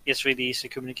it's really easy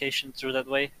communication through that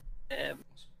way.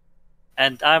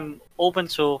 And I'm open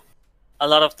to a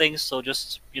lot of things, so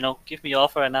just give me your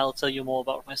offer and I'll tell you more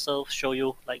about myself, show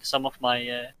you like some of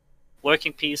my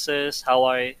working pieces, how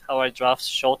I draft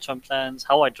short-term plans,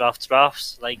 how I draft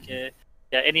drafts, like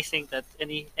yeah, anything that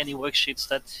any worksheets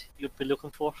that you'd be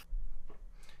looking for.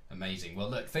 Amazing. Well,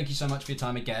 look, thank you so much for your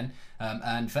time again.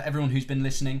 And for everyone who's been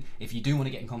listening, if you do want to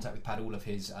get in contact with Pad, all of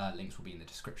his links will be in the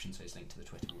description, so his link to the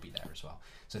Twitter will be there as well.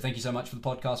 So thank you so much for the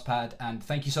podcast, Pad, and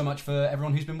thank you so much for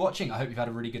everyone who's been watching. I hope you've had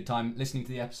a really good time listening to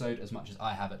the episode, as much as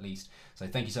I have at least. So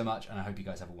thank you so much, and I hope you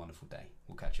guys have a wonderful day.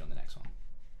 We'll catch you on the next one.